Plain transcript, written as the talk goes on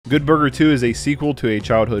Good Burger 2 is a sequel to a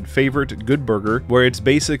childhood favorite, Good Burger, where it's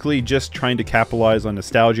basically just trying to capitalize on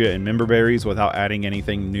nostalgia and member berries without adding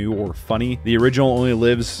anything new or funny. The original only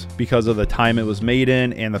lives because of the time it was made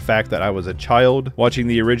in and the fact that I was a child. Watching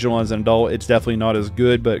the original as an adult, it's definitely not as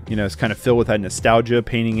good, but you know, it's kind of filled with that nostalgia,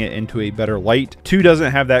 painting it into a better light. 2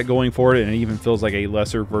 doesn't have that going for it, and it even feels like a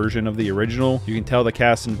lesser version of the original. You can tell the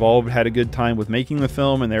cast involved had a good time with making the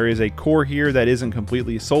film, and there is a core here that isn't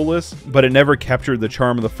completely soulless, but it never captured the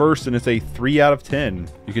charm of the first, and it's a 3 out of 10.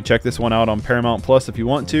 You can check this one out on Paramount Plus if you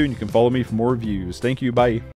want to, and you can follow me for more reviews. Thank you, bye.